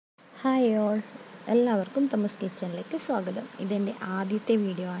Hi all, എല്ലാവർക്കും തമസ് കിച്ചണിലേക്ക് സ്വാഗതം. ഇതെൻ്റെ ആദ്യത്തെ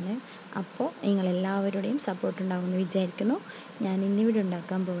വീഡിയോ ആണ്. അപ്പോൾ നിങ്ങളെല്ലാവരുടെയും സപ്പോർട്ട് ഉണ്ടാകുമെന്ന് വിചാരിക്കുന്നു. ഞാൻ ഇന്നിവിടെ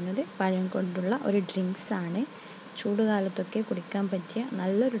ഉണ്ടാക്കാൻ പോകുന്നത് പഴം കൊണ്ടുള്ള ഒരു ഡ്രിങ്ക്സാണ്. ചൂടുകാലത്തൊക്കെ കുടിക്കാൻ പറ്റിയ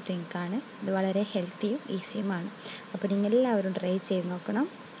നല്ലൊരു ഡ്രിങ്കാണ്. ഇത് വളരെ ഹെൽത്തിയും ഈസിയുമാണ്. അപ്പോൾ നിങ്ങളെല്ലാവരും ട്രൈ ചെയ്ത് നോക്കണം.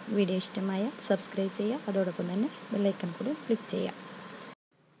 വീഡിയോ ഇഷ്ടമായ സബ്സ്ക്രൈബ് ചെയ്യുക, അതോടൊപ്പം തന്നെ ബെല്ലൈക്കൺ കൂടി ക്ലിക്ക് ചെയ്യുക.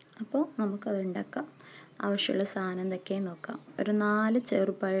 അപ്പോൾ നമുക്കത് ഉണ്ടാക്കാം. ആവശ്യമുള്ള സാധനം എന്തൊക്കെയെന്ന് നോക്കാം. ഒരു 4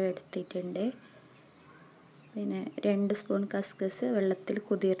 ചെറുപഴം എടുത്തിട്ടുണ്ട്. പിന്നെ 2 സ്പൂൺ കസ്കസ് വെള്ളത്തിൽ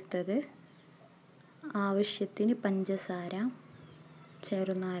കുതിർത്തത്, ആവശ്യത്തിന് പഞ്ചസാര,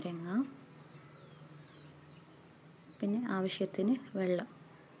 ചെറുനാരങ്ങ, പിന്നെ ആവശ്യത്തിന് വെള്ളം.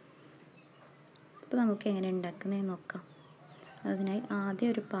 അപ്പോൾ നമുക്ക് എങ്ങനെ ഉണ്ടാക്കുന്നതെന്ന് നോക്കാം. അതിനായി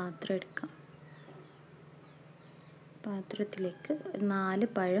ആദ്യം ഒരു പാത്രം എടുക്കാം. പാത്രത്തിലേക്ക് 4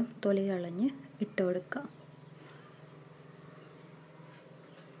 പഴം തൊലി കളഞ്ഞ് ഇട്ട് കൊടുക്കാം.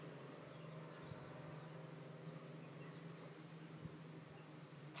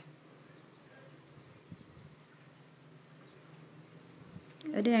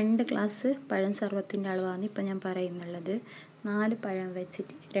 ഒരു 2 ഗ്ലാസ് പഴം സർവത്തിൻ്റെ അളവാണ് ഇപ്പം ഞാൻ പറയുന്നുള്ളത്. 4 പഴം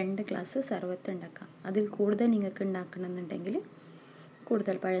വെച്ചിട്ട് 2 ഗ്ലാസ് സർവത്ത് ഉണ്ടാക്കാം. അതിൽ കൂടുതൽ നിങ്ങൾക്ക് ഉണ്ടാക്കണമെന്നുണ്ടെങ്കിൽ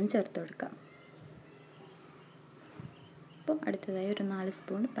കൂടുതൽ പഴം ചേർത്ത് കൊടുക്കാം. അപ്പോൾ അടുത്തതായി ഒരു 4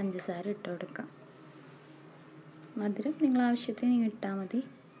 സ്പൂൺ പഞ്ചസാര ഇട്ട് കൊടുക്കാം. മധുരം നിങ്ങൾ ആവശ്യത്തിന് ഇട്ടാൽ മതി.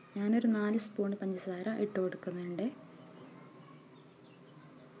 ഞാനൊരു 4 സ്പൂൺ പഞ്ചസാര ഇട്ട് കൊടുക്കുന്നുണ്ട്.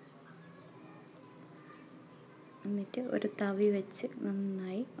 എന്നിട്ട് ഒരു തവി വെച്ച്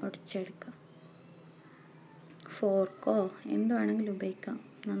നന്നായി ഉടച്ചെടുക്കാം. ഫോർക്കോ എന്ത് വേണമെങ്കിലും ഉപയോഗിക്കാം.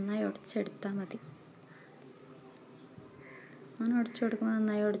 നന്നായി ഉടച്ചെടുത്താൽ മതി. അങ്ങനെ ഉടച്ചു കൊടുക്കുമ്പോൾ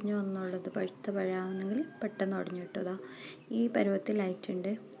നന്നായി ഉടഞ്ഞു വന്നുള്ളത്. പഴുത്ത പഴമാണെങ്കിൽ പെട്ടെന്ന് ഉടഞ്ഞു കിട്ടുക. ഈ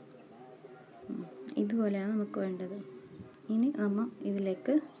പരുവത്തിലായിട്ടുണ്ട്. ഇതുപോലെയാണ് നമുക്ക് വേണ്ടത്. ഇനി നമ്മൾ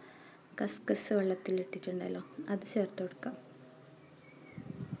ഇതിലേക്ക് കസ്കസ് വെള്ളത്തിലിട്ടിട്ടുണ്ടല്ലോ, അത് ചേർത്ത് കൊടുക്കാം.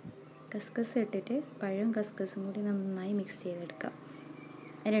 കസ്കസ് ഇട്ടിട്ട് പഴവും കസ്കസും കൂടി നന്നായി മിക്സ് ചെയ്തെടുക്കാം.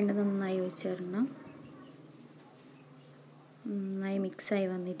 രണ്ടും നന്നായി ഒഴിച്ചിടണം. നന്നായി മിക്സായി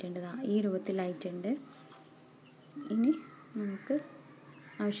വന്നിട്ടുണ്ട്. ഈ രൂപത്തിലായിട്ടുണ്ട്. ഇനി നമുക്ക്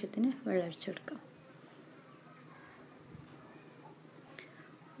ആവശ്യത്തിന് വെള്ളം ഒഴിച്ചു കൊടുക്കാം.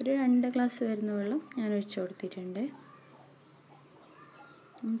 ഒരു 2 ഗ്ലാസ് വരുന്ന വെള്ളം ഞാൻ ഒഴിച്ചു കൊടുത്തിട്ടുണ്ട്.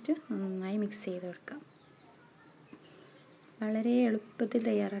 എന്നിട്ട് നന്നായി മിക്സ് ചെയ്ത് കൊടുക്കാം. വളരെ എളുപ്പത്തിൽ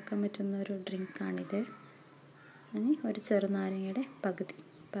തയ്യാറാക്കാൻ പറ്റുന്ന ഒരു ഡ്രിങ്കാണിത്. ഇനി ഒരു ചെറുനാരങ്ങയുടെ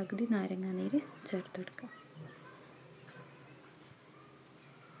പകുതി നാരങ്ങ നീര് ചേർത്ത് കൊടുക്കാം.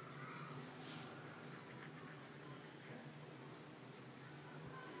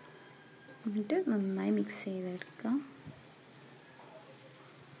 എന്നിട്ട് നന്നായി മിക്സ് ചെയ്തെടുക്കാം.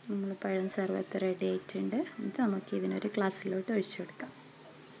 നമ്മൾ പഴം സർവത്ത് റെഡി ആയിട്ടുണ്ട്. എന്നിട്ട് നമുക്ക് ഇതിനൊരു ഗ്ലാസ്സിലോട്ട് ഒഴിച്ചു കൊടുക്കാം.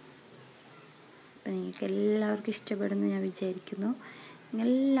 അപ്പം നിങ്ങൾക്ക് എല്ലാവർക്കും ഇഷ്ടപ്പെടുമെന്ന് ഞാൻ വിചാരിക്കുന്നു.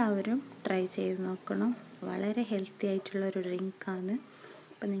 എല്ലാവരും ട്രൈ ചെയ്ത് നോക്കണം. വളരെ ഹെൽത്തി ആയിട്ടുള്ളൊരു ഡ്രിങ്കാണ്.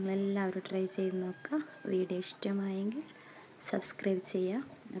 അപ്പം നിങ്ങളെല്ലാവരും ട്രൈ ചെയ്ത് നോക്കുക. വീഡിയോ ഇഷ്ടമായെങ്കിൽ സബ്സ്ക്രൈബ് ചെയ്യുക.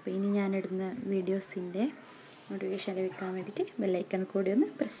 അപ്പോൾ ഇനി ഞാനിടുന്ന വീഡിയോസിൻ്റെ നോട്ടിഫിക്കേഷൻ ലഭിക്കാൻ വേണ്ടിയിട്ട് ബെല്ലൈക്കൺ കൂടി ഒന്ന്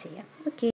പ്രസ് ചെയ്യാം. ഓക്കെ.